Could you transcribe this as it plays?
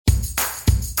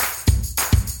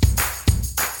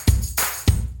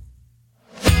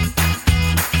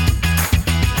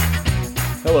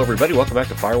Hello, everybody. Welcome back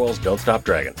to Firewalls Don't Stop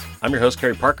Dragons. I'm your host,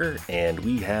 Kerry Parker, and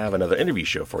we have another interview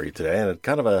show for you today, and it's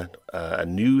kind of a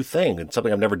new thing, and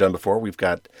something I've never done before. We've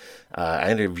got, I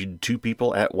interviewed two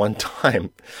people at one time,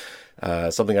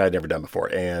 something I had never done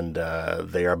before, and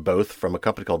they are both from a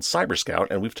company called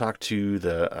Cyberscout, and we've talked to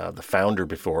the founder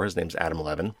before. His name's Adam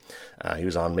Levin. He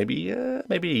was on maybe a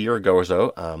year ago or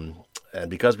so, and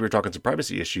because we were talking some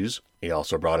privacy issues, he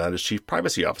also brought on his chief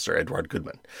privacy officer, Edward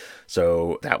Goodman.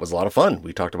 So that was a lot of fun.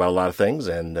 We talked about a lot of things,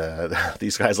 and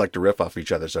these guys like to riff off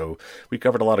each other, so we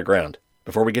covered a lot of ground.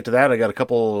 Before we get to that, I got a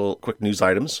couple quick news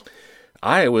items.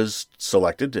 I was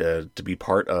selected to be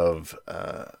part of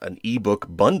an ebook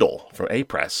bundle from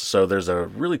Apress. So there's a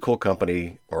really cool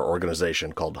company or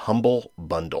organization called Humble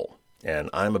Bundle.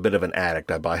 And I'm a bit of an addict.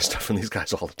 I buy stuff from these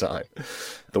guys all the time.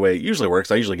 The way it usually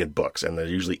works, I usually get books, and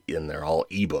they're all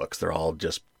ebooks. They're all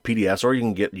just PDFs, or you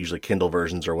can get usually Kindle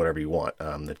versions or whatever you want.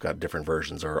 They've got different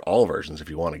versions or all versions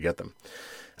if you want to get them.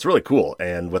 It's really cool.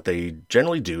 And what they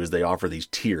generally do is they offer these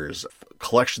tiers,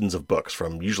 collections of books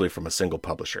usually from a single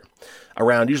publisher,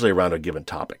 usually around a given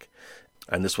topic.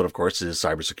 And this one, of course, is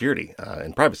cybersecurity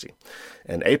and privacy.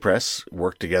 And Apress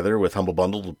worked together with Humble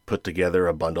Bundle to put together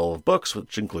a bundle of books,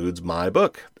 which includes my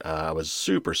book. I was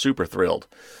super, super thrilled.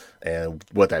 And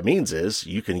what that means is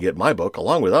you can get my book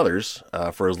along with others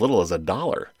for as little as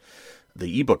 $1,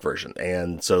 the ebook version.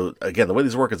 And so, again, the way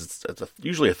these work is it's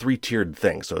usually a 3-tiered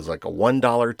thing. So it's like a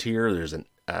 $1 tier, there's an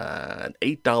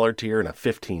 $8 tier, and a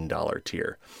 $15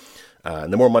 tier.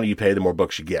 And the more money you pay, the more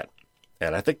books you get.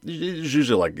 And I think it's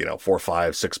usually like, 4,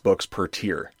 5, 6 books per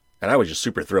tier. And I was just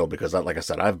super thrilled because, like I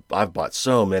said, I've bought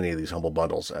so many of these Humble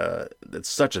Bundles. It's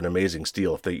such an amazing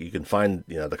steal if you can find,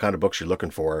 the kind of books you're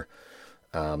looking for.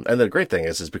 And the great thing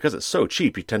is because it's so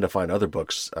cheap, you tend to find other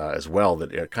books as well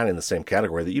that are kind of in the same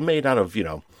category that you may not have,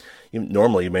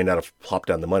 normally you may not have plopped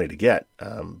down the money to get.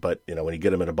 But, when you get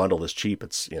them in a bundle this cheap,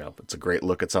 it's a great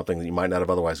look at something that you might not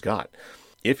have otherwise got.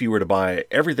 If you were to buy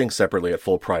everything separately at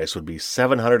full price, would be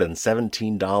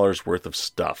 $717 worth of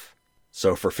stuff.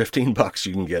 So for $15,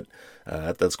 you can get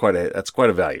that's quite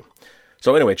a value.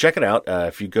 So anyway, check it out.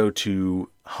 If you go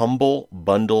to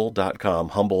humblebundle.com,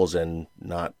 humble as in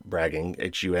not bragging,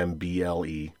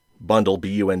 HUMBLE, bundle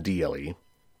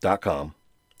BUNDLE.com.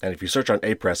 And if you search on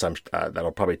Apress,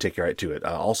 that'll probably take you right to it.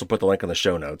 I'll also put the link in the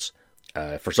show notes.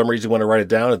 For some reason you want to write it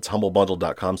down, it's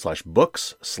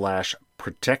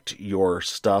humblebundle.com/books/protect your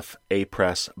stuff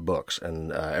Apress books.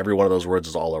 And every one of those words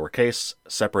is all lowercase,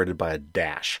 separated by a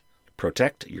dash.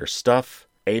 Protect your stuff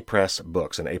Apress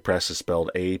books. And Apress is spelled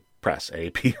A-Press,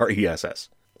 A-P-R-E-S-S.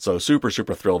 So super,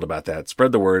 super thrilled about that.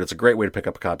 Spread the word. It's a great way to pick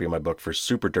up a copy of my book for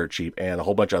super dirt cheap and a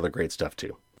whole bunch of other great stuff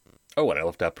too. Oh, and I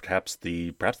left out perhaps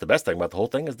the best thing about the whole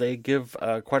thing is they give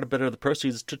quite a bit of the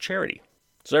proceeds to charity.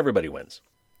 So everybody wins.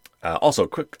 Also,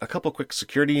 a couple quick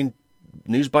security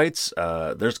news bites.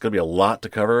 There's going to be a lot to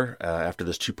cover after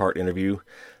this 2-part interview,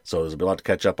 so there's a lot to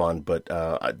catch up on. But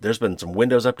there's been some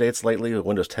Windows updates lately,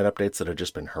 Windows 10 updates that have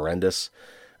just been horrendous.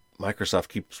 Microsoft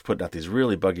keeps putting out these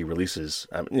really buggy releases.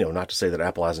 Not to say that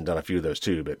Apple hasn't done a few of those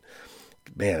too, but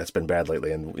man, it's been bad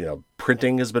lately. And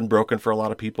printing has been broken for a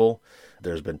lot of people.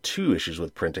 There's been 2 issues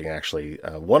with printing actually.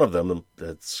 One of them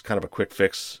that's kind of a quick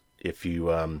fix. If you've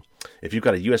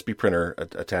got a USB printer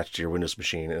attached to your Windows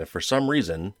machine, and if for some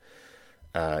reason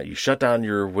you shut down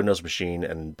your Windows machine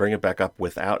and bring it back up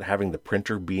without having the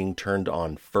printer being turned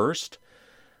on first,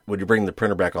 when you bring the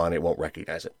printer back on, it won't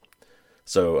recognize it.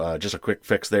 So just a quick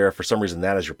fix there. If for some reason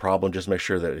that is your problem, just make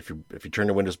sure that if you turn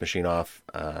your Windows machine off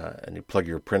and you plug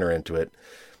your printer into it,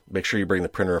 make sure you bring the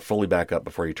printer fully back up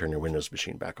before you turn your Windows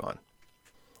machine back on.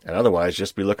 And otherwise,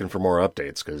 just be looking for more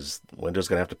updates because Windows is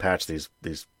going to have to patch these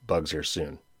bugs here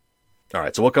soon. All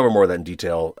right, so we'll cover more of that in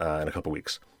detail in a couple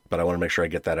weeks. But I want to make sure I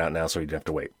get that out now so you don't have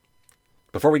to wait.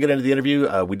 Before we get into the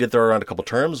interview, we did throw around a couple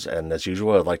terms. And as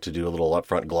usual, I'd like to do a little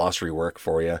upfront glossary work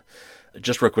for you.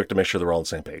 Just real quick to make sure they're all on the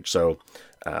same page. So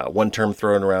one term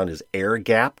thrown around is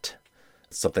air-gapped.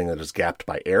 It's something that is gapped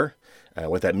by air.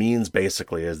 What that means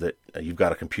basically is that you've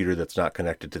got a computer that's not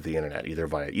connected to the internet, either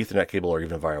via Ethernet cable or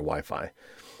even via Wi-Fi.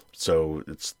 So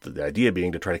it's the idea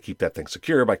being to try to keep that thing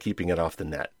secure by keeping it off the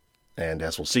net. And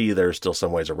as we'll see, there's still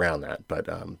some ways around that. But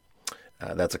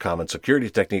that's a common security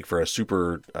technique for a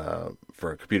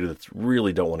computer that's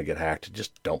really don't want to get hacked.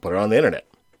 Just don't put it on the internet.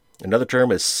 Another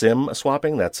term is SIM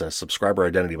swapping. That's a subscriber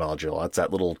identity module. That's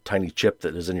that little tiny chip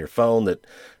that is in your phone that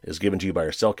is given to you by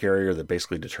your cell carrier that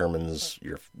basically determines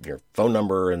your phone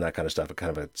number and that kind of stuff. It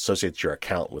kind of associates your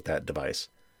account with that device.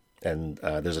 And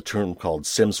there's a term called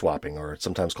SIM swapping, or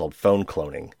sometimes called phone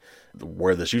cloning.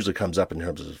 Where this usually comes up in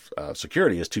terms of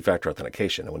security is two-factor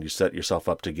authentication. And when you set yourself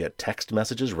up to get text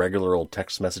messages, regular old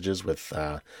text messages with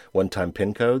one-time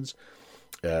PIN codes,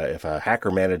 if a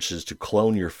hacker manages to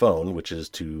clone your phone, which is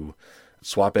to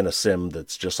swap in a SIM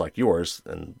that's just like yours,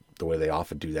 and the way they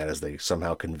often do that is they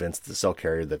somehow convince the cell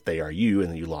carrier that they are you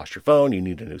and that you lost your phone, you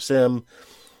need a new SIM.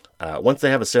 Once they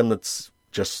have a SIM that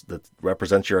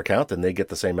represents your account, then they get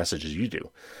the same message as you do.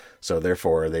 So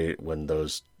therefore, when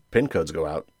those PIN codes go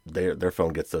out, their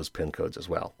phone gets those PIN codes as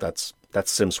well. That's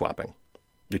SIM swapping.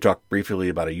 We talked briefly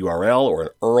about a URL or an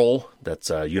URL. That's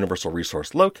a Universal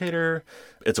Resource Locator.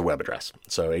 It's a web address.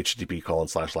 So HTTP://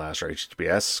 or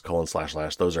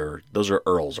HTTPS:// those are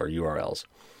URLs or URLs.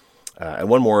 And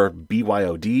one more,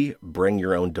 BYOD, bring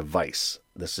your own device.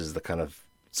 This is the kind of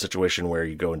situation where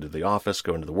you go into the office,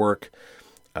 go into the work,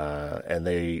 and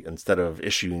they, instead of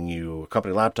issuing you a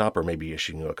company laptop or maybe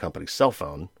issuing you a company cell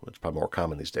phone, which is probably more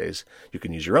common these days, you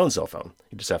can use your own cell phone.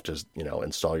 You just have to,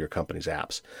 install your company's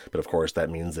apps. But of course, that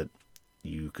means that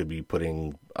you could be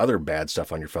putting other bad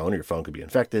stuff on your phone. Your phone could be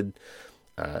infected,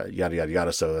 yada, yada,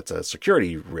 yada. So that's a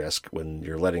security risk when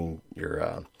you're letting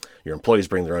your employees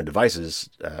bring their own devices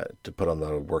to put on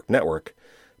the work network.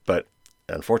 But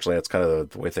unfortunately, that's kind of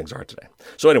the way things are today.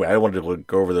 So anyway, I wanted to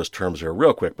go over those terms here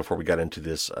real quick before we got into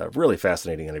this really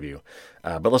fascinating interview.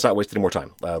 But let's not waste any more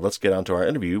time. Let's get on to our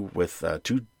interview with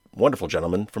two wonderful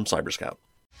gentlemen from CyberScout.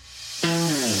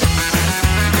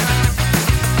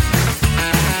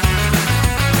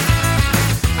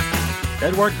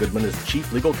 Edward Goodman is the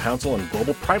Chief Legal Counsel and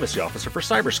Global Privacy Officer for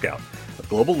CyberScout, a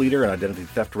global leader in identity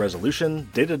theft resolution,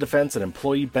 data defense, and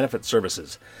employee benefit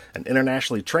services. An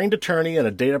internationally trained attorney and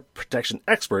a data protection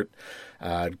expert,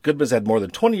 Goodman's had more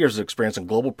than 20 years of experience in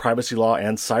global privacy law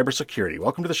and cybersecurity.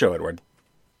 Welcome to the show, Edward.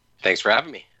 Thanks for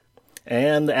having me.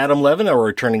 And Adam Levin, our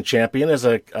returning champion, is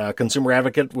a consumer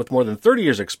advocate with more than 30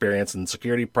 years' experience in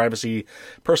security, privacy,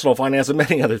 personal finance, and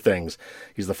many other things.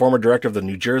 He's the former director of the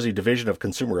New Jersey Division of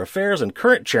Consumer Affairs and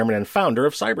current chairman and founder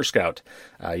of CyberScout.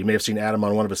 You may have seen Adam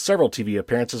on one of his several TV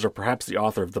appearances, or perhaps the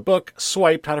author of the book,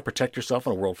 Swiped, How to Protect Yourself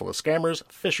in a World Full of Scammers,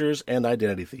 Phishers, and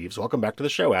Identity Thieves. Welcome back to the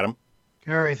show, Adam.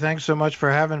 Gary, thanks so much for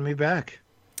having me back.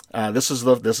 This is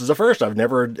the first. I've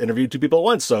never interviewed two people at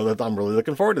once, so I'm really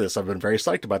looking forward to this. I've been very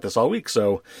psyched about this all week.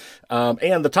 So,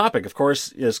 and the topic, of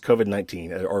course, is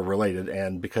COVID-19 or related,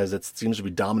 and because it seems to be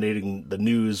dominating the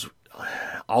news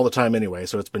all the time anyway,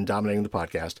 so it's been dominating the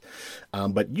podcast.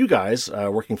 But you guys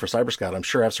working for CyberScout, I'm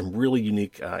sure have some really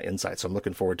unique insights. So I'm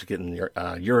looking forward to getting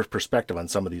your perspective on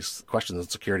some of these questions on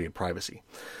security and privacy.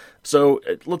 So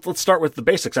let's start with the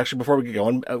basics. Actually, before we get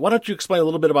going, why don't you explain a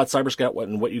little bit about CyberScout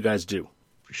and what you guys do?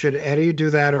 Should Eddie do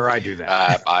that or I do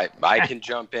that? I can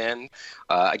jump in.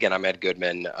 Again, I'm Ed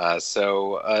Goodman.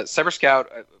 So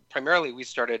CyberScout, primarily we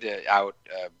started out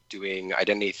doing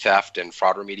identity theft and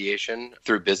fraud remediation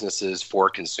through businesses for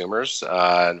consumers.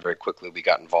 And very quickly we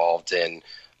got involved in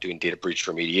doing data breach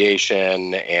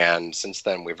remediation. And since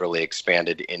then, we've really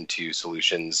expanded into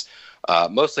solutions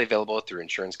mostly available through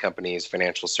insurance companies,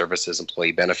 financial services,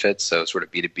 employee benefits, so sort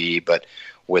of B2B, but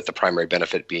with the primary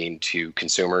benefit being to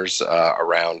consumers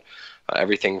around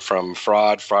everything from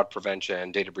fraud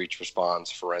prevention, data breach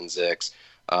response, forensics,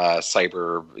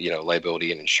 cyber,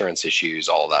 liability and insurance issues,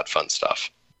 all that fun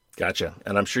stuff. Gotcha.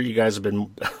 And I'm sure you guys have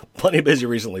been plenty busy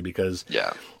recently because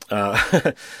yeah.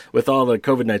 With all the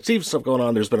COVID-19 stuff going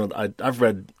on, there's been I've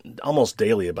read almost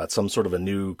daily about some sort of a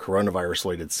new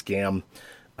coronavirus-related scam.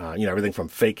 Everything from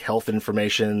fake health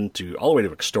information to all the way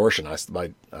to extortion. I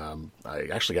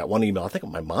actually got one email. I think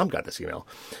my mom got this email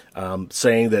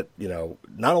saying that,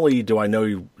 not only do I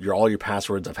know all your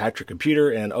passwords, I've hacked your computer,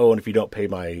 and if you don't pay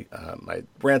my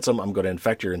ransom, I'm going to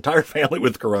infect your entire family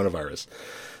with coronavirus.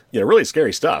 Really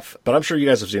scary stuff. But I'm sure you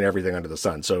guys have seen everything under the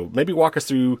sun. So maybe walk us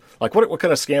through, what kind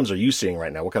of scams are you seeing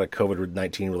right now? What kind of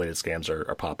COVID-19 related scams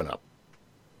are popping up?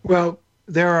 Well,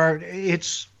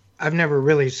 I've never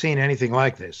really seen anything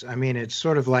like this. I mean, it's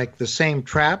sort of like the same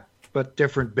trap, but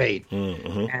different bait.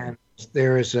 Mm-hmm. And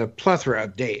there is a plethora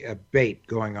of bait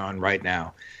going on right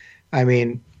now. I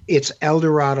mean, it's El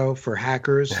Dorado for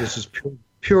hackers. This is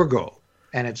pure gold,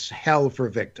 and it's hell for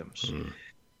victims. Mm.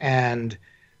 And,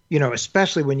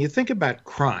 especially when you think about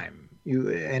crime,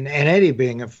 and Eddie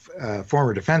being a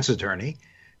former defense attorney,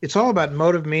 it's all about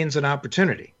motive, means, and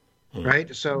opportunity,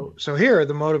 right? So here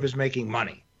the motive is making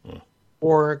money.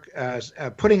 Or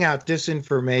putting out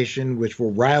disinformation, which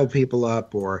will rile people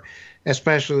up, or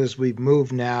especially as we've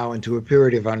moved now into a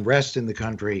period of unrest in the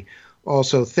country,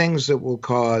 also things that will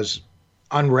cause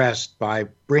unrest by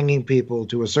bringing people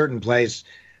to a certain place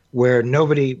where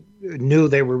nobody knew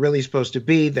they were really supposed to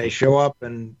be. They show up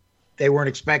and they weren't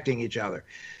expecting each other.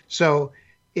 So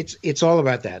it's all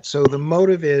about that. So the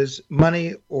motive is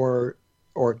money or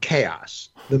chaos.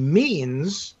 The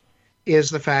means is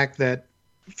the fact that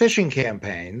phishing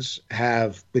campaigns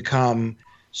have become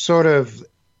sort of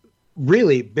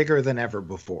really bigger than ever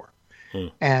before.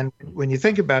 And when you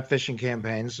think about phishing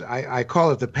campaigns, I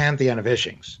call it the pantheon of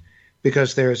phishings,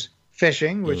 because there's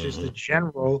phishing, which is the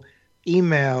general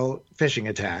email phishing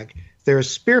attack. There's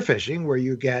spear phishing, where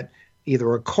you get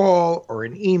either a call or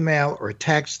an email or a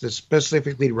text that's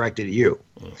specifically directed at you.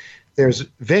 There's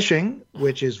vishing,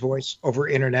 which is voice over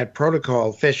internet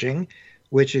protocol phishing,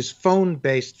 which is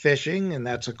phone-based phishing, and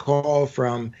that's a call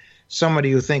from somebody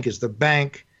you think is the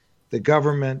bank, the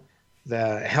government,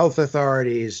 the health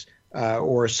authorities,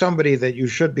 or somebody that you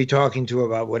should be talking to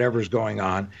about whatever's going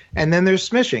on. And then there's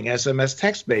smishing, SMS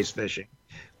text-based phishing,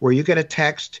 where you get a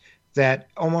text that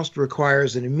almost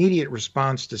requires an immediate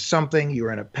response to something.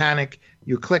 You're in a panic.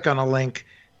 You click on a link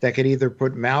that could either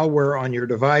put malware on your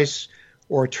device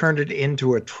or turn it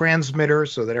into a transmitter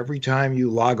so that every time you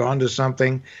log on to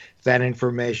something, that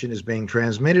information is being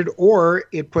transmitted, or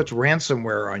it puts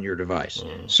ransomware on your device.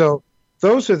 So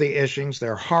those are the issues.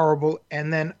 They're horrible.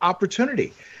 And then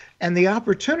opportunity. And the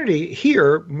opportunity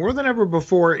here, more than ever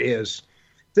before, is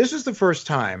this is the first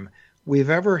time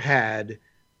we've ever had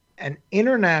an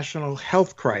international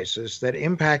health crisis that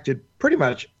impacted pretty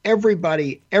much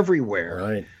everybody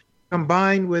everywhere,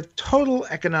 combined with total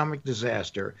economic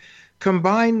disaster,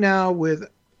 combined now with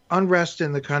unrest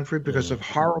in the country because of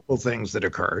horrible things that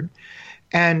occurred.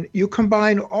 And you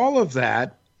combine all of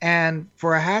that, and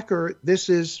for a hacker, this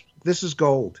is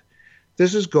gold.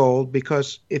 This is gold,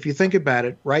 because if you think about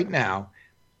it right now,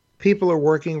 people are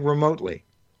working remotely.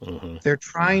 They're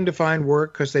trying to find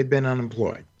work because they've been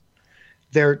unemployed.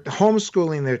 They're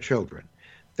homeschooling their children.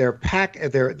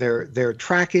 They're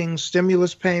tracking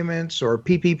stimulus payments or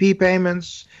PPP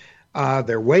payments.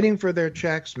 They're waiting for their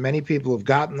checks. Many people have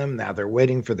gotten them. Now they're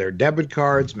waiting for their debit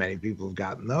cards. Many people have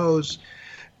gotten those.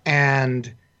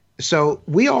 And so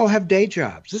we all have day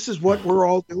jobs. This is what we're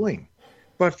all doing.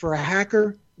 But for a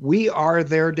hacker, we are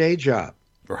their day job.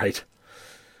 Right.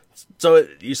 So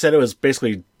you said it was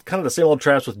basically kind of the same old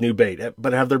traps with new bait.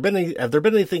 But have there been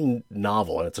anything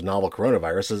novel? And it's a novel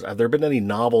coronavirus. Have there been any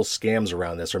novel scams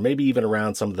around this, or maybe even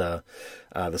around some of the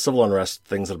civil unrest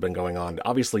things that have been going on?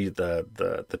 Obviously,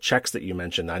 the checks that you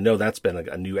mentioned, I know that's been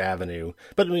a new avenue.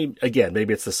 But I mean, again,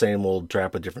 maybe it's the same old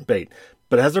trap with different bait.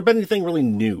 But has there been anything really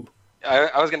new?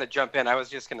 I was going to jump in. I was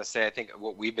just going to say, I think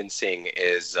what we've been seeing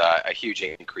is a huge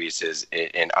increase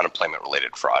in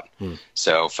unemployment-related fraud.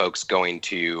 So folks going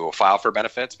to file for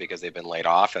benefits because they've been laid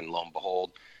off, and lo and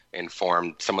behold,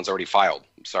 informed someone's already filed.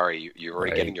 Sorry, you're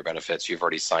already getting your benefits. You've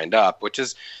already signed up, which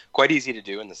is quite easy to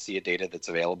do in the sea of data that's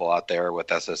available out there with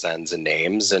SSNs and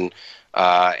names, and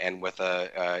with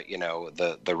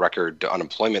the record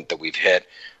unemployment that we've hit.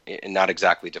 Not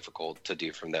exactly difficult to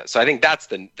do from that. So I think that's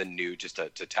the new, just to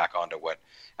tack on to what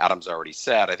Adam's already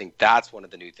said. I think that's one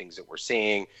of the new things that we're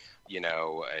seeing,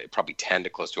 probably 10 to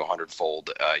close to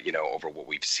 100-fold, over what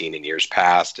we've seen in years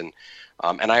past. And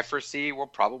I foresee we'll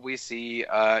probably see,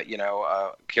 a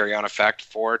carry-on effect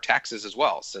for taxes as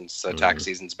well, since tax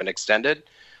season's been extended.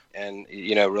 And,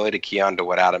 really to key on to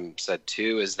what Adam said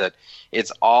too, is that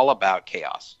it's all about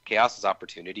chaos. Chaos is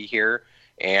opportunity here.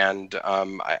 And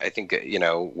I think,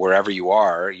 wherever you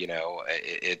are,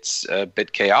 it's a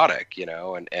bit chaotic,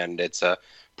 and it's a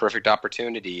perfect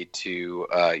opportunity to,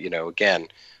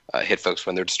 hit folks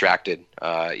when they're distracted,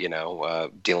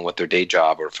 dealing with their day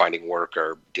job or finding work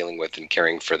or dealing with and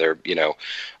caring for their,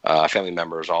 family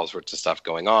members, all sorts of stuff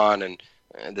going on. And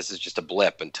this is just a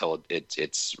blip until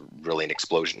it's really an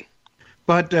explosion.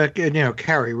 But,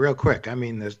 Carrie, real quick, I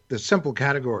mean, the simple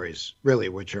categories, really,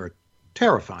 which are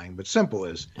terrifying but simple,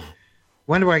 is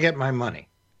when do I get my money?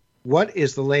 What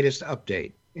is the latest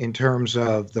update in terms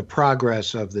of the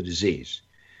progress of the disease?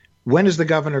 When is the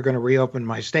governor going to reopen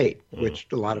my state, which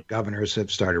a lot of governors have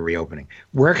started reopening?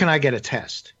 Where can I get a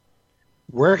test?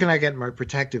 Where can I get my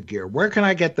protective gear? Where can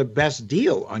I get the best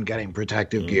deal on getting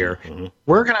protective gear?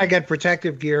 Where can I get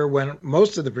protective gear when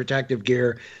most of the protective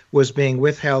gear was being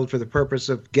withheld for the purpose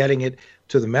of getting it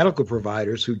to the medical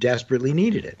providers who desperately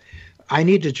needed it? I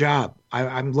need a job.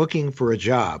 I'm looking for a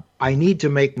job. I need to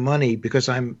make money because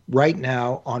I'm right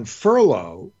now on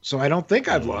furlough, so I don't think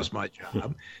I've lost my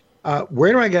job.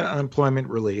 Where do I get unemployment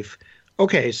relief?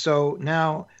 Okay, so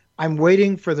now I'm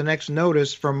waiting for the next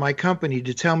notice from my company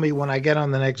to tell me when I get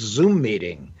on the next Zoom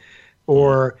meeting.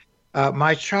 Or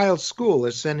my child's school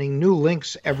is sending new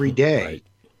links every day,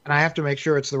 and I have to make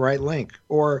sure it's the right link.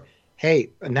 Or,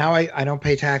 hey, now I don't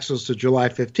pay taxes to July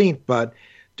 15th, but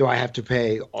do I have to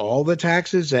pay all the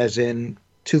taxes as in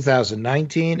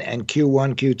 2019 and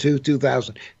Q1, Q2,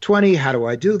 2020? How do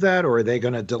I do that? Or are they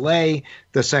going to delay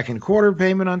the second quarter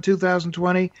payment on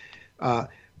 2020?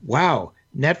 Wow,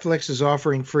 Netflix is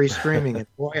offering free streaming,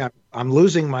 and boy, I'm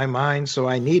losing my mind, so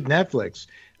I need Netflix.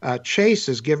 Chase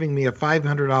is giving me a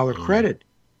 $500 credit.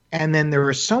 And then there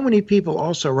are so many people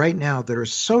also right now that are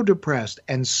so depressed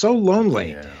and so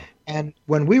lonely. Yeah. And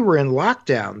when we were in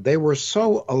lockdown, they were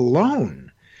so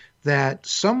alone that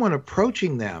someone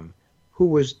approaching them who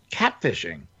was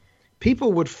catfishing,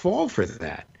 people would fall for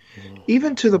that.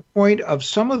 Even to the point of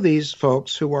some of these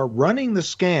folks who are running the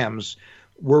scams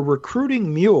were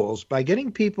recruiting mules by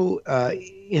getting people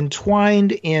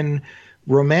entwined in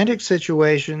romantic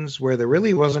situations where there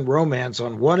really wasn't romance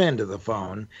on one end of the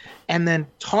phone, and then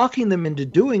talking them into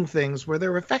doing things where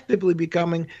they're effectively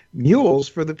becoming mules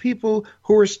for the people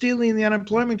who are stealing the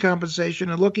unemployment compensation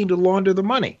and looking to launder the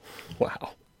money.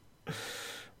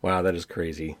 Wow, that is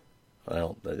crazy.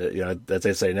 Well, as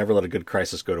they say, never let a good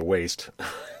crisis go to waste.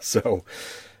 So,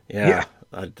 yeah.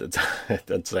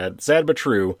 That's sad but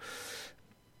true.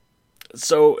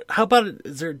 So how about,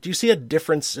 do you see a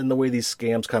difference in the way these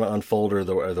scams kind of unfold or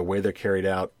the way they're carried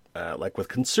out, like with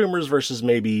consumers versus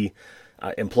maybe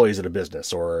employees at a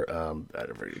business or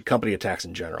company attacks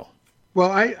in general? Well,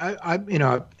 I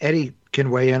Eddie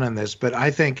can weigh in on this, but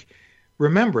I think,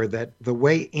 remember that the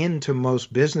way into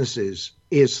most businesses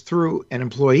is through an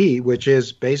employee, which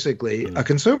is basically a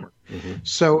consumer. Mm-hmm.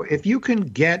 So if you can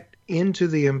get into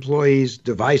the employee's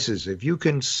devices, if you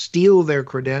can steal their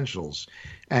credentials,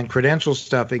 and credential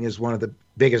stuffing is one of the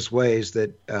biggest ways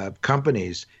that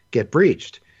companies get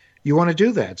breached. You want to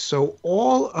do that. So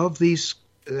all of these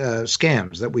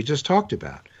scams that we just talked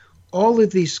about, all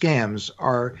of these scams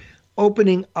are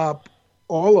opening up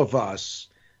all of us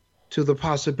to the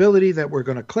possibility that we're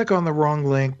going to click on the wrong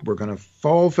link, we're going to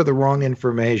fall for the wrong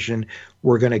information,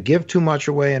 we're going to give too much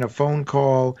away in a phone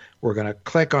call, we're going to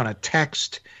click on a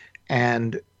text,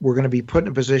 and we're going to be put in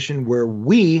a position where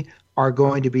we are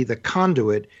going to be the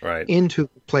conduit into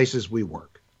places we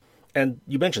work. And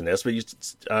you mentioned this, but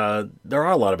there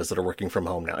are a lot of us that are working from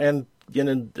home now and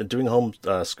doing home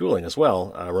schooling as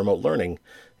well, remote learning,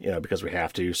 because we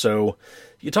have to. So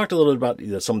you talked a little bit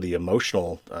about some of the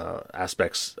emotional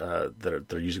aspects that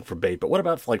they're using for bait, but what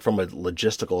about like from a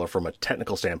logistical or from a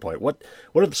technical standpoint? What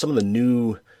are some of the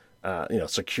new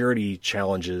security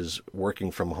challenges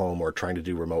working from home or trying to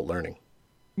do remote learning?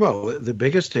 Well, the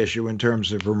biggest issue in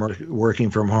terms of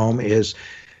working from home is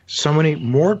so many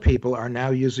more people are now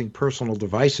using personal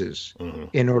devices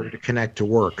in order to connect to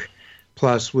work.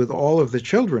 Plus, with all of the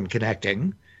children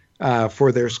connecting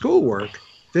for their schoolwork,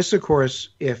 this, of course,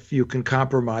 if you can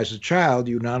compromise a child,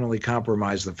 you not only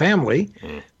compromise the family,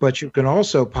 but you can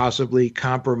also possibly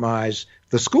compromise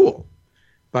the school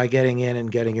by getting in and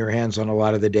getting your hands on a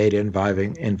lot of the data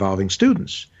involving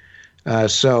students.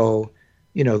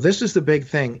 This is the big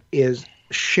thing, is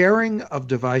sharing of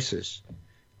devices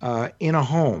in a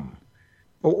home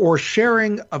or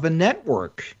sharing of a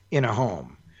network in a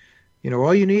home.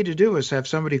 All you need to do is have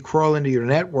somebody crawl into your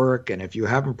network, and if you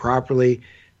haven't properly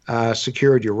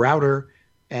secured your router,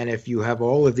 and if you have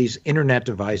all of these internet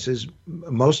devices,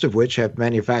 most of which have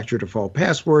manufacturer default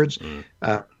passwords,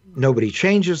 nobody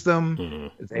changes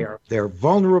them, they're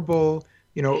vulnerable.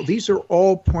 These are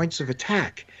all points of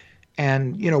attack.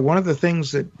 And, one of the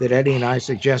things that Eddie and I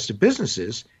suggest to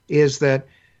businesses is that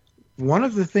one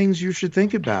of the things you should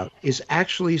think about is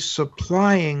actually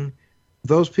supplying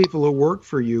those people who work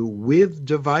for you with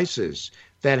devices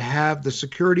that have the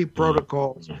security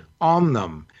protocols on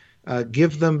them,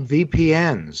 give them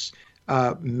VPNs,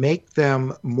 make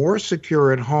them more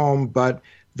secure at home, but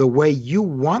the way you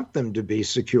want them to be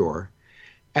secure,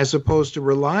 as opposed to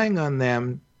relying on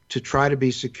them to try to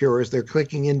be secure as they're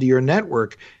clicking into your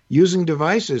network using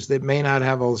devices that may not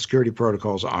have all the security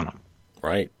protocols on them.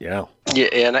 Right. Yeah.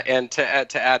 Yeah. And to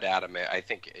add, Adam, I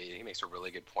think he makes a really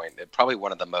good point. That probably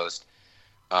one of the most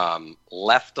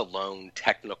left alone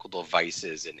technical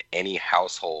devices in any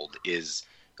household is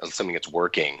something that's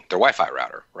working, their Wi-Fi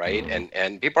router, right?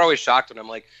 And people are always shocked when I'm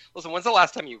like, listen, when's the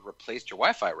last time you replaced your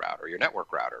Wi-Fi router, your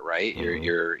network router, right?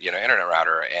 Your internet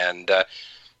router, and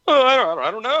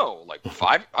I don't know, like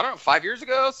 5 years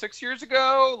ago, 6 years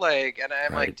ago, and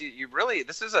I'm like, do you really?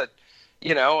 This is I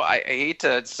hate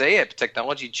to say it, but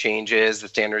technology changes, the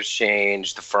standards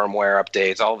change, the firmware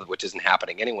updates, all of it, which isn't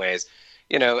happening anyways.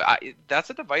 that's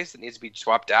a device that needs to be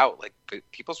swapped out. Like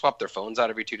people swap their phones out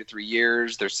every 2 to 3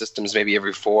 years, their systems maybe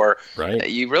every 4. Right.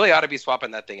 You really ought to be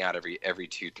swapping that thing out every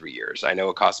 2-3 years. I know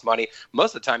it costs money.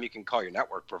 Most of the time you can call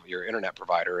your internet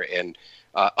provider and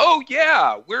oh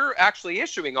yeah, we're actually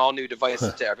issuing all new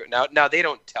devices to everyone. Now they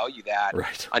don't tell you that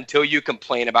until you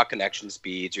complain about connection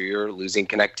speeds or you're losing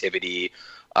connectivity.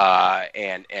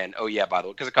 And oh yeah, by the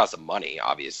way, because it costs them money,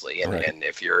 obviously, and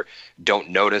if you don't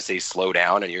notice a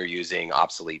slowdown and you're using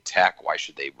obsolete tech, why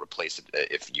should they replace it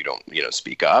if you don't,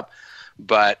 speak up?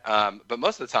 But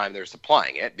most of the time they're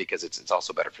supplying it because it's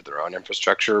also better for their own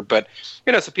infrastructure. But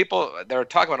so people they're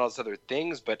talking about all these other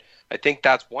things, but I think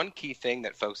that's one key thing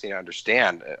that folks need to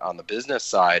understand on the business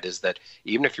side is that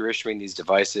even if you're issuing these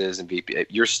devices and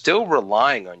you're still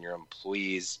relying on your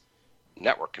employees'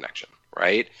 network connection.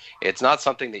 Right? It's not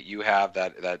something that you have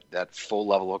that full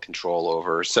level of control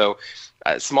over. So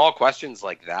small questions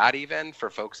like that, even for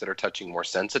folks that are touching more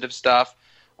sensitive stuff,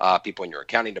 people in your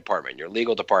accounting department, your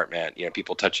legal department,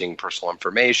 people touching personal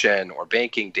information or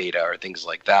banking data or things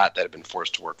like that have been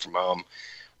forced to work from home,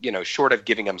 short of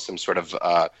giving them some sort of,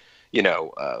 either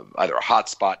a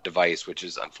hotspot device, which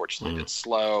is unfortunately a bit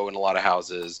slow in a lot of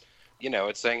houses.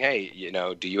 It's saying, hey,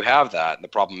 do you have that? And the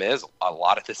problem is a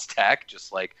lot of this tech,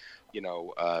 just like,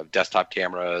 desktop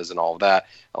cameras and all of that,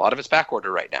 a lot of it's back order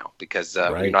right now because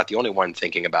you're not the only one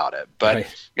thinking about it.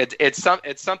 But it's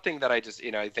something that I just,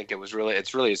 I think it's really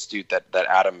astute that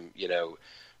Adam,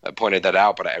 pointed that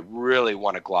out. But I really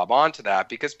want to glob onto that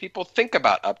because people think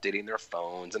about updating their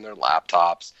phones and their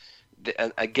laptops.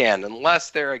 And again,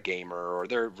 unless they're a gamer or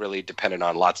they're really dependent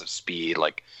on lots of speed,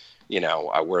 like,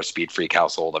 we're a speed freak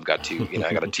household. I've got two,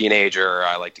 I got a teenager.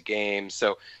 I like to game.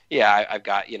 So yeah, I've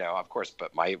got, of course,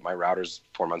 but my router's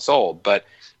 4 months old, but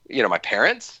my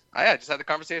parents, I just had the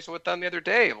conversation with them the other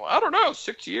day. Well, I don't know,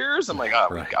 6 years. I'm like,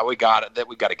 we got it. That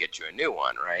we got to get you a new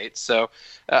one. Right. So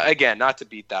again, not to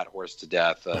beat that horse to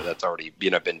death. That's already,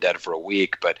 been dead for a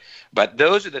week, but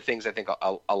those are the things I think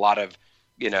a lot of,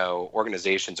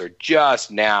 organizations are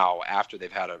just now after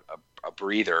they've had a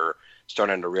breather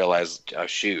starting to realize,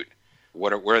 shoot,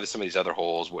 where are some of these other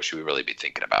holes? What should we really be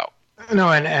thinking about?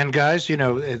 No, and guys,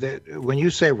 when you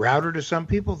say router to some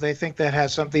people, they think that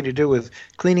has something to do with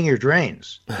cleaning your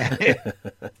drains.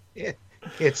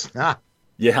 It's not.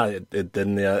 Yeah,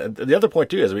 then the other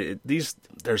point too is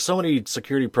there's so many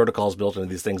security protocols built into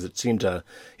these things that seem to,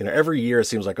 every year it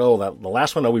seems like, the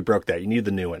last one, we broke that. You need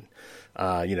the new one.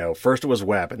 First it was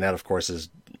WEP, and that of course is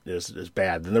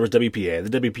bad. Then there was WPA,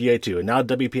 the WPA 2, and now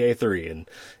WPA 3,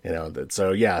 and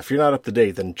so yeah, if you're not up to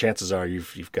date, then chances are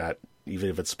you've got, even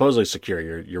if it's supposedly secure,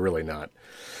 you're really not.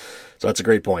 So that's a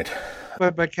great point.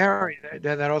 But Carrie,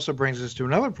 that also brings us to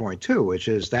another point too, which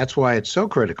is that's why it's so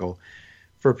critical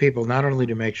for people not only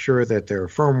to make sure that their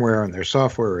firmware and their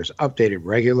software is updated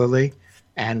regularly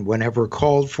and whenever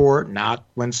called for, not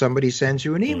when somebody sends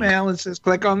you an email and says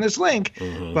click on this link,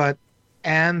 but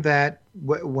and that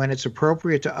when it's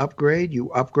appropriate to upgrade,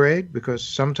 you upgrade, because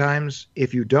sometimes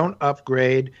if you don't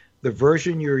upgrade, the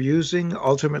version you're using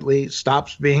ultimately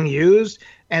stops being used,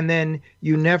 and then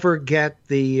you never get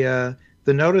the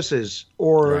notices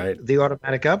or the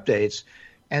automatic updates.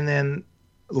 And then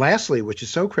lastly, which is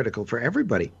so critical for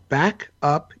everybody, back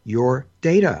up your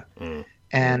data.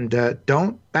 And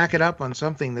don't back it up on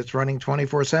something that's running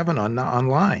 24/7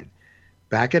 online.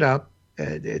 Back it up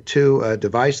to a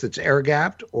device that's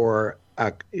air-gapped, or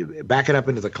back it up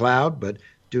into the cloud, but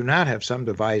do not have some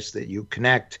device that you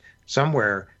connect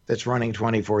somewhere that's running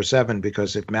 24/7,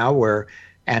 because if malware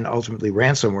and ultimately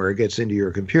ransomware gets into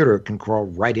your computer, it can crawl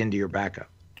right into your backup.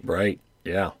 Right,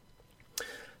 yeah.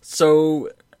 So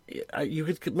you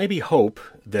could maybe hope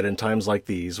that in times like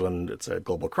these, when it's a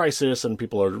global crisis and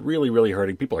people are really, really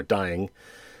hurting, people are dying,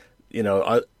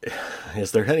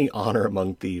 is there any honor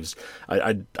among thieves?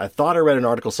 I thought I read an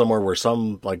article somewhere where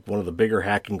one of the bigger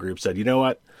hacking groups said, you know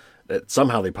what?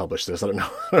 Somehow they published this. I don't know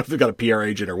if they've got a PR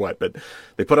agent or what, but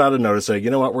they put out a notice saying, you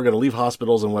know what, we're going to leave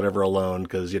hospitals and whatever alone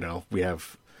because,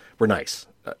 we're nice.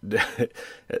 Did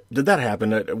that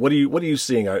happen? What are you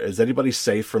seeing? Is anybody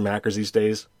safe from hackers these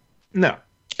days? No.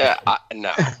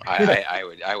 No, I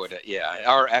would. Yeah,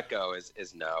 our echo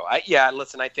is no.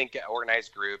 Listen, I think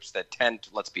organized groups that tend to,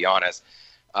 let's be honest,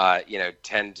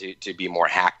 tend to be more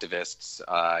hacktivists,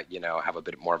 have a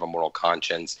bit more of a moral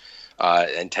conscience,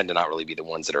 and tend to not really be the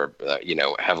ones that are,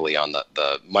 heavily on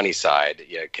the money side,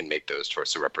 can make those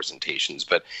sorts of representations.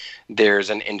 But there's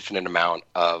an infinite amount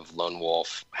of lone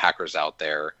wolf hackers out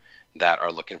there that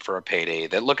are looking for a payday,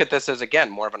 that look at this as, again,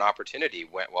 more of an opportunity.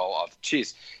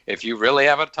 If you really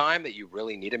have a time that you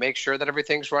really need to make sure that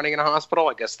everything's running in a hospital,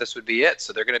 I guess this would be it.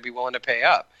 So they're going to be willing to pay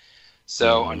up.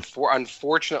 So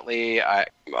unfortunately,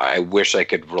 I wish I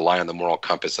could rely on the moral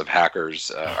compass of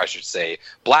hackers. I should say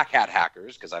black hat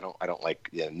hackers, because I don't like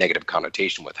the negative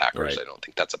connotation with hackers. Right. I don't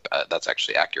think that's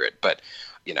actually accurate. But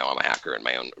I'm a hacker in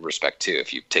my own respect too.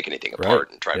 If you take anything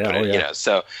apart and try to put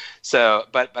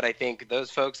it, but I think those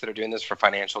folks that are doing this for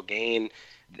financial gain,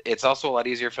 it's also a lot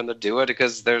easier for them to do it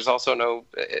because there's also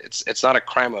it's not a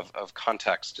crime of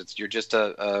context. You're just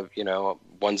a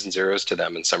ones and zeros to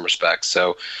them in some respects.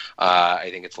 So I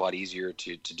think it's a lot easier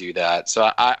to do that. So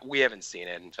we haven't seen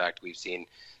it. In fact, we've seen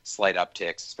slight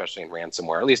upticks, especially in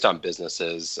ransomware, at least on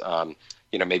businesses.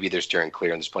 Maybe they're steering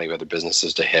clear and there's plenty of other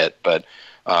businesses to hit, but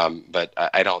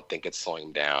I don't think it's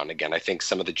slowing down. Again, I think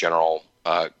some of the general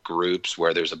groups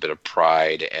where there's a bit of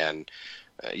pride and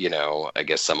I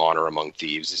guess some honor among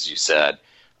thieves, as you said,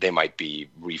 they might be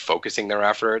refocusing their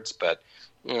efforts, but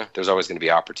there's always going to be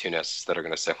opportunists that are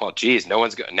going to say, well, geez, no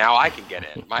one's going, now I can get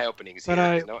in. My opening's here.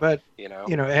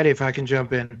 Eddie, if I can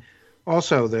jump in,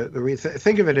 also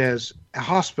think of it as a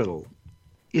hospital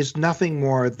is nothing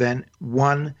more than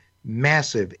one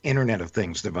massive Internet of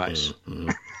Things device. Mm-hmm.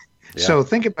 Yeah. So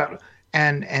think about it.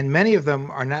 And many of them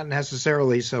are not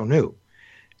necessarily so new.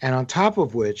 And on top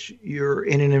of which, you're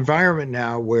in an environment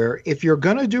now where if you're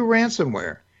going to do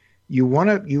ransomware, you want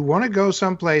to go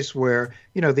someplace where,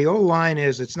 the old line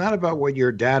is it's not about what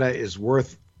your data is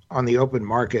worth on the open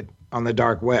market on the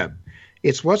dark web.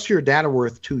 It's what's your data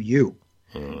worth to you.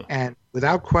 And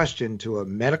without question, to a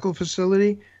medical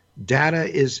facility,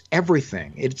 data is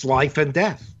everything. It's life and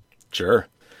death. Sure.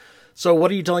 So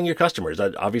what are you telling your customers?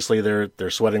 Obviously, they're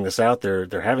sweating this out.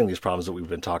 They're having these problems that we've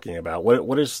been talking about.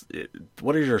 What are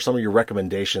some of your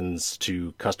recommendations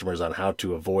to customers on how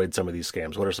to avoid some of these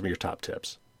scams? What are some of your top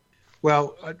tips?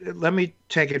 Well, let me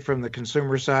take it from the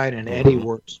consumer side, and Eddie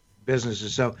works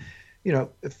businesses. So,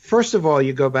 first of all,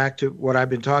 you go back to what I've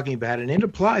been talking about, and it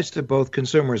applies to both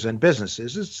consumers and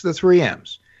businesses. It's the 3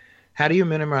 M's. How do you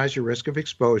minimize your risk of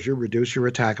exposure, reduce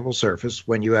your attackable surface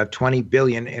when you have 20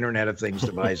 billion Internet of Things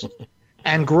devices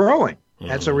and growing?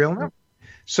 That's a real number.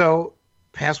 So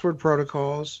password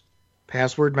protocols,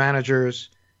 password managers,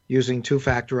 using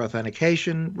two-factor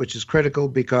authentication, which is critical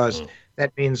because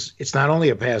that means it's not only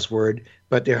a password,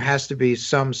 but there has to be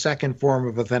some second form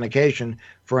of authentication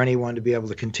for anyone to be able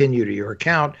to continue to your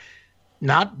account.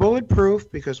 Not bulletproof,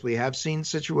 because we have seen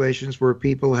situations where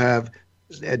people have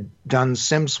done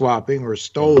SIM swapping or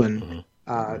stolen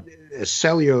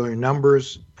cellular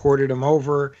numbers, ported them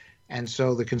over, and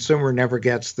so the consumer never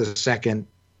gets the second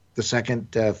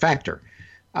factor.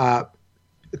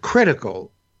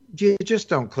 Critical. You just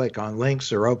don't click on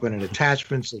links or open an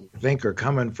attachments that you think are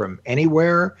coming from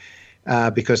anywhere,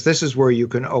 because this is where you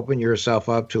can open yourself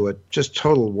up to a just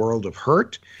total world of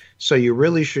hurt. So you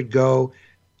really should go,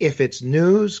 if it's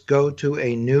news, go to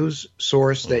a news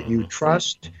source that you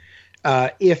trust.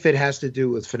 If it has to do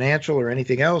with financial or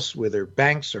anything else, whether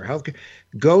banks or healthcare,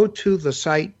 go to the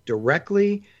site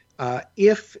directly.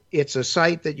 If it's a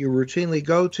site that you routinely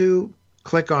go to,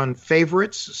 click on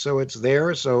favorites so it's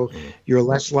there, so you're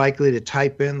less likely to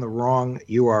type in the wrong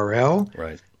URL.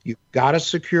 Right. You've got to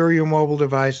secure your mobile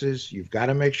devices. You've got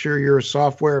to make sure your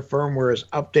software firmware is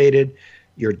updated.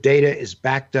 Your data is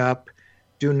backed up.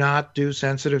 Do not do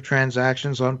sensitive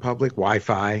transactions on public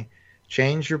Wi-Fi.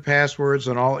 Change your passwords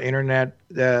on all Internet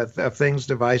of Things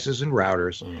devices and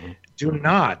routers. Do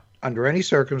not, under any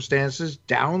circumstances,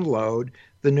 download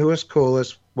the newest,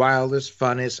 coolest, wildest,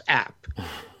 funnest app,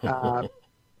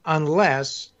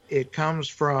 unless it comes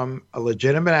from a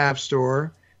legitimate app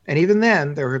store. And even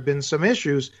then, there have been some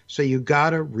issues, so you got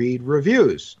to read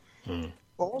reviews.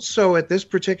 Also, at this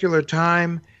particular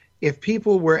time, if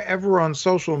people were ever on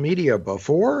social media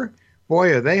before,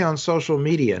 boy, are they on social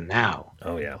media now.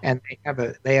 Oh, yeah. And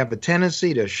they have a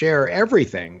tendency to share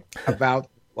everything about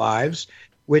lives,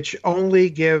 which only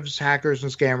gives hackers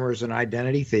and scammers and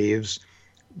identity thieves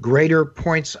greater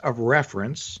points of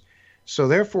reference. So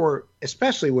therefore,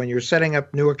 especially when you're setting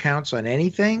up new accounts on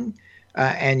anything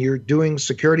and you're doing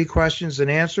security questions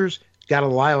and answers, got to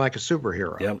lie like a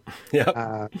superhero.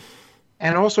 Yep.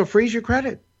 And also freeze your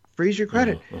credit.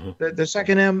 The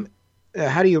second M,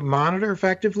 how do you monitor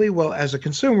effectively? Well, as a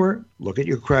consumer, look at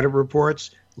your credit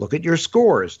reports, look at your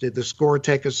scores. Did the score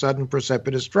take a sudden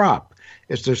precipitous drop?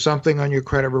 Is there something on your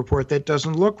credit report that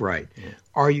doesn't look right?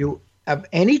 Are you, at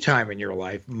any time in your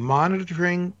life,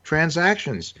 monitoring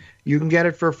transactions? You can get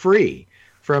it for free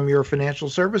from your financial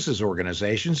services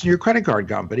organizations and your credit card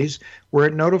companies, where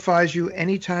it notifies you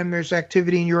anytime there's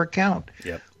activity in your account.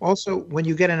 Yep. Also, when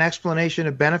you get an explanation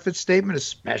of benefit statement,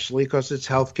 especially because it's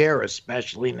healthcare,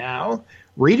 especially now,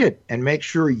 read it and make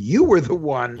sure you were the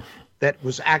one that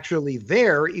was actually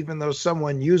there, even though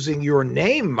someone using your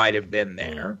name might have been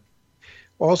there.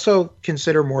 Also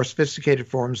consider more sophisticated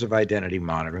forms of identity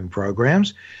monitoring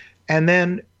programs, and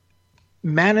then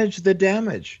manage the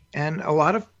damage. And a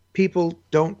lot of people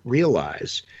don't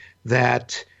realize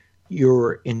that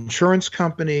your insurance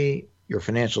company, your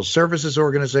financial services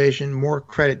organization, more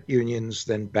credit unions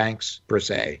than banks per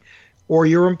se, or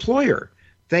your employer,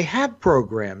 they have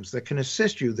programs that can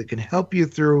assist you, that can help you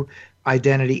through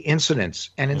identity incidents.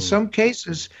 And in some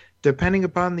cases, depending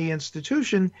upon the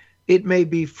institution, it may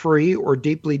be free or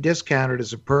deeply discounted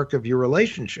as a perk of your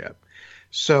relationship.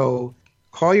 So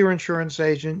call your insurance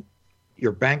agent,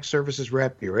 your bank services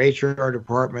rep, your HR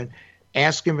department,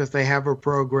 ask them if they have a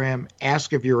program,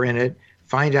 ask if you're in it,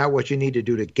 find out what you need to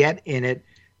do to get in it,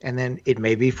 and then it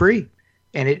may be free.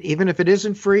 And even if it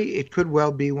isn't free, it could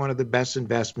well be one of the best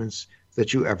investments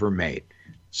that you ever made.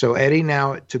 So Eddie,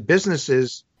 now to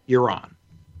businesses, you're on.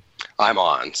 I'm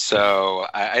on. So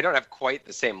I don't have quite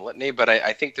the same litany, but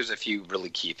I think there's a few really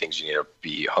key things you need to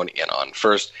be honing in on.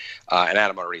 First, and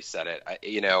Adam already said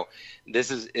it,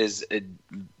 this is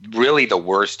really the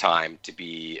worst time to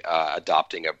be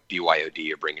adopting a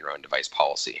BYOD or bring your own device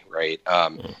policy, right?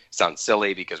 Sounds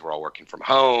silly because we're all working from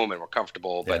home and we're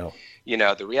comfortable, but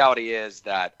the reality is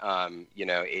that,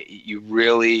 you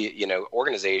really,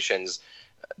 organizations,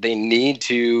 they need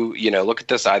to, look at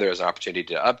this either as an opportunity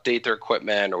to update their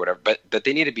equipment or whatever, but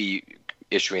they need to be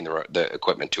issuing the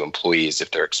equipment to employees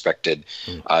if they're expected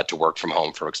to work from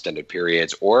home for extended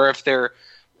periods, or if they're,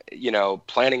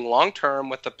 planning long-term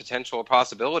with the potential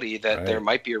possibility that there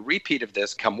might be a repeat of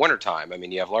this come wintertime. I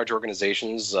mean, you have large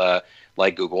organizations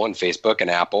like Google and Facebook and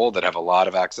Apple that have a lot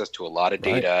of access to a lot of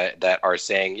data that are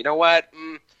saying, you know what,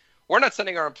 we're not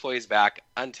sending our employees back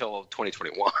until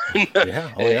 2021,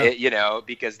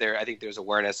 because I think there's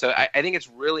awareness. So I think it's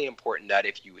really important that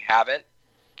if you haven't,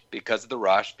 because of the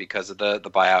rush, because of the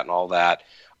buyout and all that,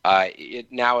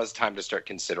 now is time to start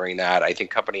considering that. I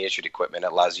think company issued equipment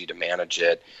allows you to manage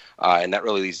it. And that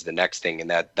really leads to the next thing. And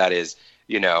that is,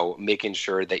 making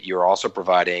sure that you're also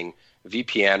providing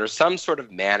VPN or some sort of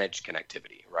managed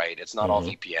connectivity, right? It's not all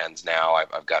VPNs now.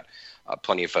 I've got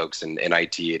plenty of folks in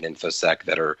IT and InfoSec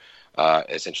that are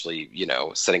essentially,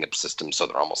 setting up systems so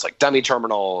they're almost like dummy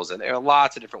terminals. And there are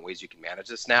lots of different ways you can manage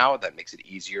this now that makes it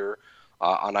easier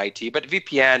on IT. But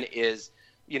VPN is,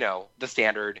 the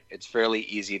standard. It's fairly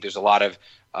easy. There's a lot of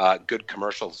good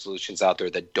commercial solutions out there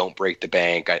that don't break the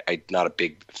bank. I'm not a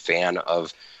big fan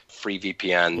of free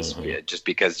VPNs just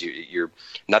because you're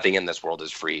nothing in this world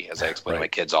is free. As I explain to my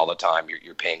kids all the time,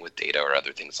 you're paying with data or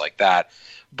other things like that.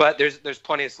 But there's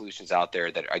plenty of solutions out there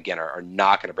that, again, are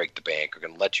not going to break the bank, are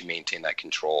going to let you maintain that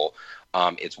control.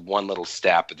 It's one little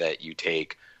step that you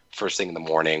take first thing in the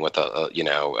morning with a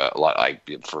lot.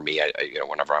 For me,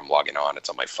 whenever I'm logging on, it's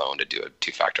on my phone to do a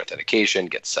two-factor authentication,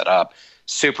 get set up,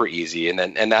 super easy.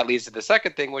 And that leads to the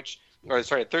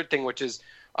third thing, which is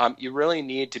you really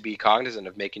need to be cognizant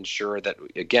of making sure that,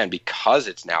 again, because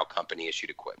it's now company issued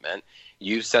equipment,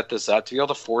 you set this up to be able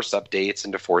to force updates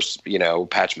and to force,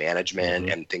 patch management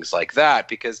and things like that,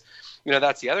 because,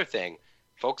 that's the other thing.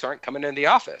 Folks aren't coming into the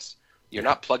office. You're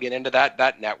not plugging into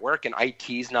that network, and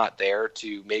IT's not there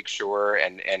to make sure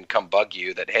and come bug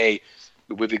you that, hey,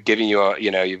 we've been giving you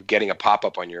you're getting a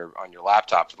pop-up on your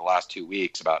laptop for the last 2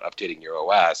 weeks about updating your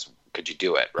OS. Could you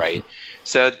do it? Right.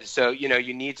 So,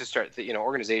 you need to start,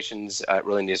 organizations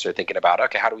really need to start thinking about,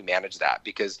 okay, how do we manage that?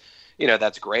 Because,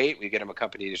 that's great. We get them a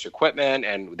company-issued equipment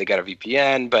and they got a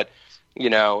VPN, but,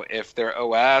 if their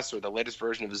OS or the latest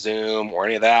version of Zoom or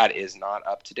any of that is not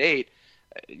up to date,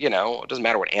 it doesn't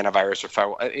matter what antivirus or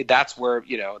firewall. That's where,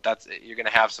 you're going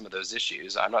to have some of those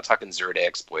issues. I'm not talking zero-day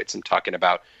exploits. I'm talking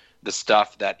about the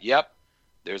stuff that,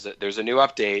 there's a new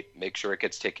update. Make sure it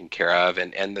gets taken care of.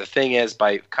 And the thing is,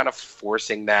 by kind of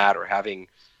forcing that or having,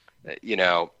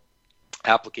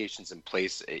 applications in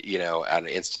place, at an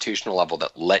institutional level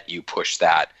that let you push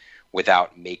that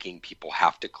without making people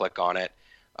have to click on it,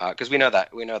 because we know that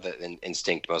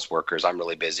instinct. Most workers, I'm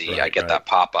really busy. I get that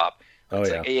pop up. Oh,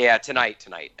 it's tonight,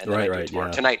 and then I do it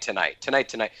tomorrow.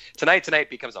 Tonight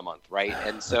becomes a month, right?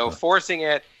 And so forcing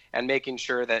it and making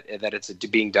sure that it's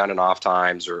being done in off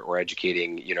times or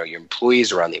educating, your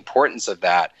employees around the importance of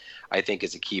that, I think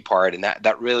is a key part. And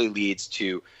that really leads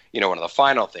to, one of the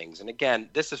final things. And again,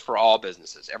 this is for all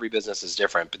businesses. Every business is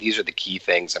different, but these are the key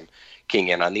things I'm keying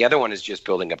in on. The other one is just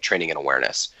building up training and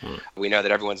awareness. We know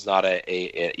that everyone's not an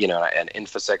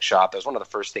InfoSec shop. That was one of the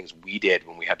first things we did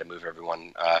when we had to move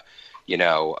everyone, kind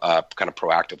of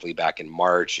proactively back in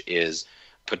March, is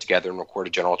put together and record a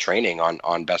general training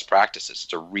on best practices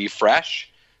to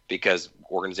refresh because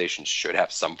organizations should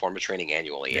have some form of training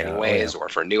annually anyways, or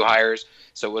for new hires.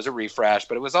 So it was a refresh,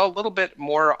 but it was a little bit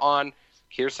more on,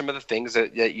 here's some of the things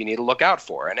that you need to look out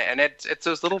for. And it's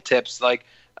those little tips, like,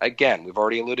 again, we've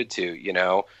already alluded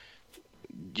to,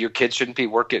 your kids shouldn't be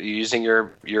using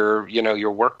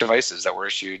your work devices that were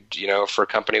issued, for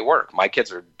company work. My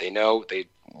kids they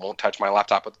won't touch my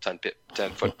laptop with a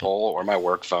 10-foot pole or my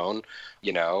work phone,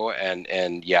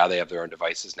 and yeah, they have their own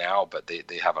devices now, but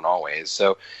they haven't always.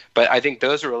 So, but I think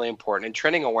those are really important, and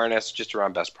training awareness just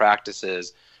around best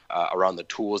practices, around the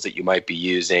tools that you might be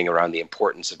using, around the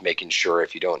importance of making sure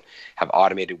if you don't have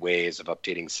automated ways of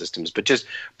updating systems, but just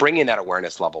bringing that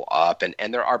awareness level up.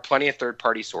 And there are plenty of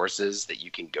third-party sources that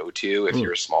you can go to if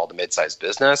you're a small to mid-sized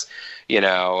business,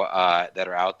 that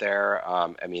are out there.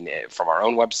 From our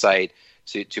own website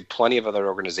to plenty of other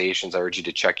organizations. I urge you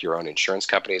to check your own insurance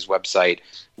company's website.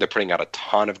 They're putting out a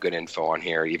ton of good info on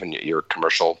here, even your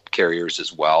commercial carriers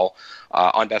as well,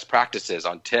 on best practices,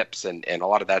 on tips, and a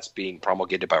lot of that's being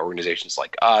promulgated by organizations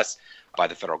like us, by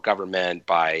the federal government,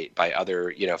 by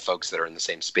other folks that are in the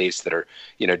same space that are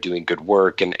doing good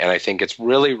work. And I think it's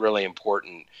really, really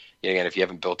important, again, if you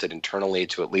haven't built it internally,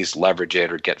 to at least leverage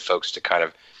it or get folks to kind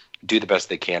of do the best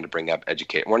they can to bring up,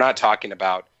 educate. We're not talking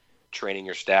about training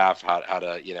your staff how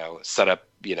to set up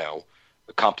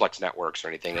complex networks or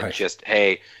anything. Right. It's just,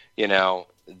 hey,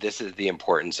 this is the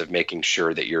importance of making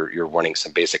sure that you're running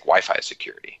some basic Wi-Fi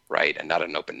security, right, and not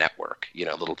an open network.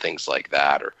 Little things like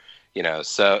that, or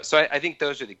So I think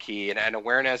those are the key, and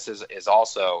awareness is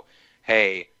also,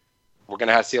 hey, we're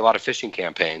going to see a lot of phishing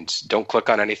campaigns. Don't click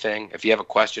on anything. If you have a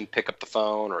question, pick up the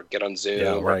phone or get on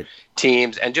Zoom or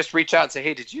Teams and just reach out and say,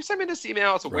 hey, did you send me this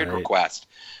email? It's a weird request.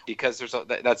 Because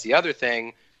that's the other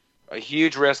thing, a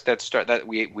huge risk that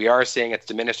we are seeing. It's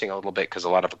diminishing a little bit because a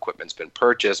lot of equipment's been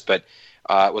purchased, but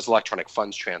it was electronic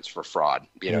funds transfer fraud,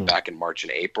 back in March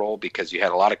and April, because you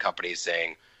had a lot of companies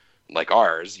saying, like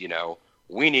ours,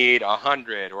 we need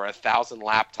 100 or 1,000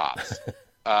 laptops.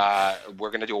 We're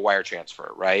going to do a wire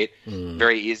transfer, right?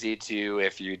 Very easy to,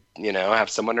 if you have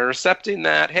someone intercepting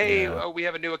that, hey, we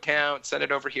have a new account, send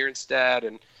it over here instead.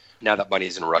 And now that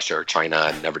money's in Russia or China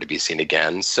and never to be seen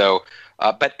again. So,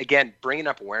 but again, bringing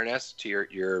up awareness to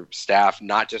your staff,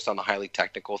 not just on the highly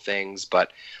technical things,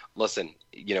 but listen,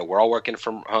 we're all working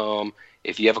from home.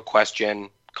 If you have a question,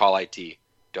 call IT.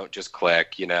 Don't just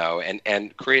click,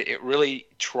 and create it, really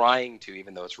trying to,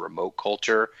 even though it's a remote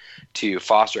culture, to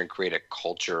foster and create a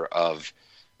culture of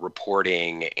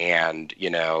reporting and,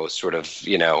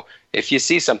 if you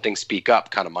see something, speak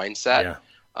up kind of mindset.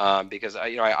 Yeah. Because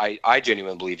I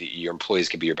genuinely believe that your employees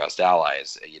can be your best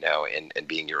allies, in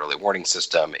being your early warning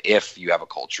system, if you have a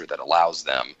culture that allows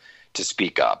them to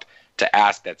speak up, to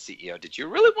ask that CEO, did you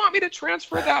really want me to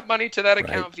transfer that money to that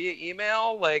account via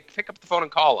email? Like, pick up the phone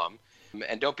and call them.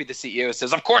 And don't be the CEO who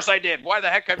says, of course I did. Why the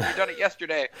heck haven't you done it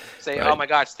yesterday? Say, oh my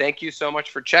gosh, thank you so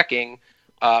much for checking.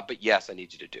 But yes, I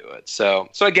need you to do it. So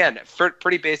again,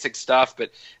 pretty basic stuff,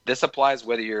 but this applies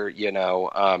whether you're,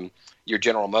 you're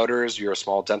General Motors, you're a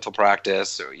small dental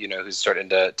practice, or, who's starting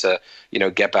to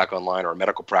get back online, or a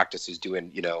medical practice who's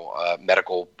doing,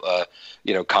 medical,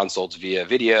 consults via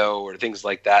video or things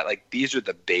like that. Like, these are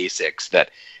the basics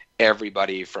that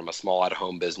everybody from a small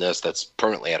at-home business that's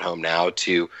permanently at home now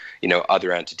to,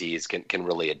 other entities can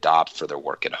really adopt for their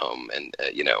work at home and,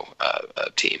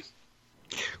 team.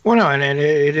 Well, no, and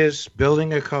it is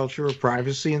building a culture of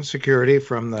privacy and security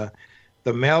from the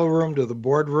mailroom to the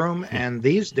boardroom, and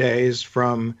these days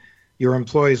from your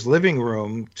employee's living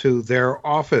room to their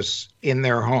office in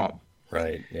their home.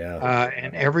 Right, yeah.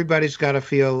 And everybody's got to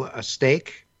feel a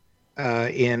stake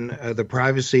in the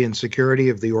privacy and security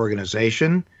of the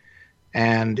organization.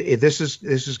 And this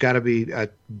has got to be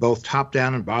both top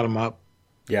down and bottom up.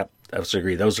 Yeah, I also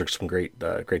agree. Those are some great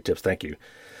tips. Thank you.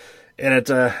 And it's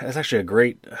actually a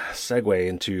great segue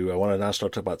into, I want to now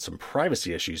start talking about some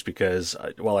privacy issues, because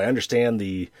while I understand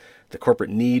the corporate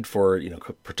need for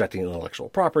protecting intellectual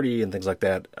property and things like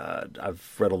that,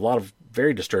 I've read a lot of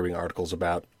very disturbing articles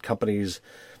about companies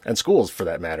and schools, for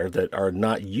that matter, that are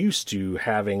not used to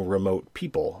having remote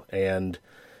people, and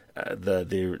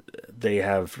they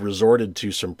have resorted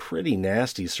to some pretty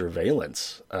nasty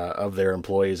surveillance of their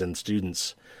employees and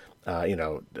students.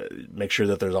 Make sure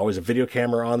that there's always a video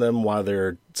camera on them while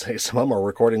they're, say, some of them are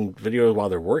recording video while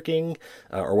they're working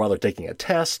or while they're taking a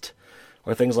test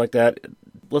or things like that.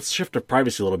 Let's shift to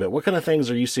privacy a little bit. What kind of things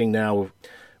are you seeing now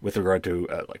with regard to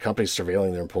companies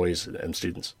surveilling their employees and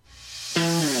students?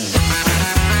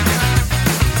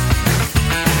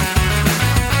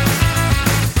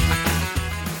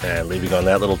 And leaving on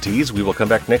that little tease, we will come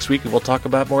back next week and we'll talk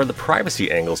about more of the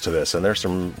privacy angles to this. And there's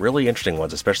some really interesting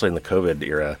ones, especially in the COVID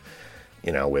era,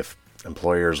 with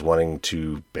employers wanting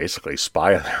to basically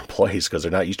spy on their employees because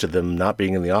they're not used to them not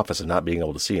being in the office and not being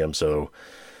able to see them. So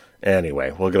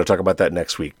anyway, we're going to talk about that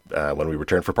next week when we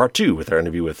return for part 2 with our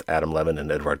interview with Adam Levin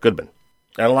and Edvard Goodman.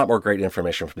 And a lot more great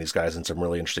information from these guys and some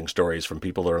really interesting stories from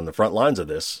people that are on the front lines of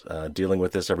this, dealing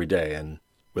with this every day. And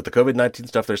with the COVID-19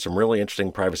 stuff, there's some really interesting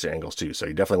privacy angles too. So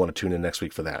you definitely want to tune in next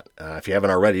week for that. If you haven't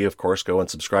already, of course, go and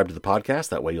subscribe to the podcast.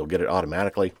 That way you'll get it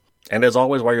automatically. And as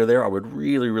always, while you're there, I would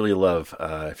really, really love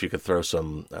if you could throw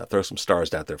some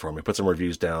stars out there for me. Put some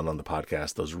reviews down on the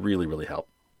podcast. Those really, really help.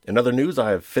 In other news,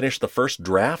 I have finished the first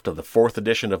draft of the 4th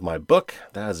edition of my book.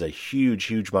 That is a huge,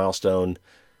 huge milestone.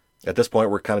 At this point,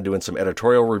 we're kind of doing some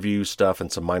editorial review stuff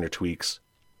and some minor tweaks.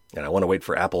 And I want to wait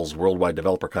for Apple's Worldwide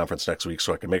Developer Conference next week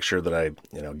so I can make sure that I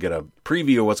get a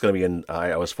preview of what's going to be in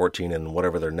iOS 14 and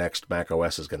whatever their next Mac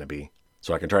OS is going to be.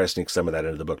 So I can try to sneak some of that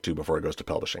into the book too before it goes to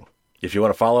publishing. If you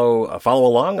want to follow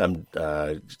along,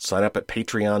 sign up at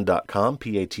patreon.com,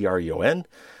 Patreon.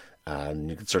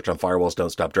 You can search on Firewalls Don't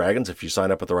Stop Dragons if you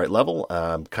sign up at the right level.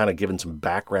 I'm kind of giving some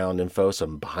background info,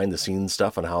 some behind-the-scenes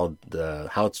stuff on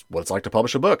what it's like to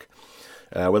publish a book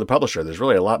with a publisher. There's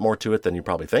really a lot more to it than you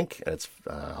probably think. It's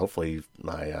hopefully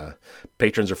my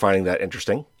patrons are finding that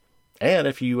interesting. And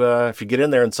if you get in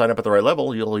there and sign up at the right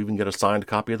level, you'll even get a signed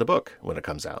copy of the book when it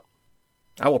comes out.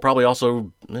 I will probably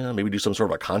also maybe do some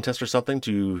sort of a contest or something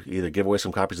to either give away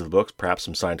some copies of the books, perhaps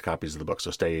some signed copies of the book.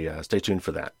 So stay tuned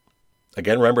for that.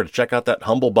 Again, remember to check out that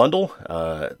Humble bundle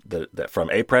that from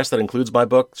A-Press that includes my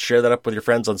book. Share that up with your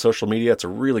friends on social media. It's a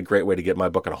really great way to get my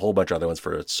book and a whole bunch of other ones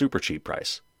for a super cheap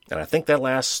price. And I think that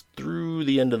lasts through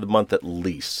the end of the month at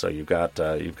least. So you've got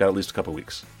at least a couple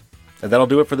weeks. And that'll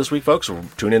do it for this week, folks. We'll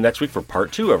tune in next week for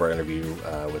part 2 of our interview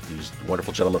with these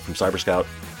wonderful gentlemen from CyberScout.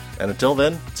 And until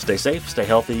then, stay safe, stay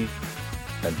healthy,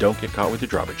 and don't get caught with your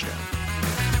drawbridge down.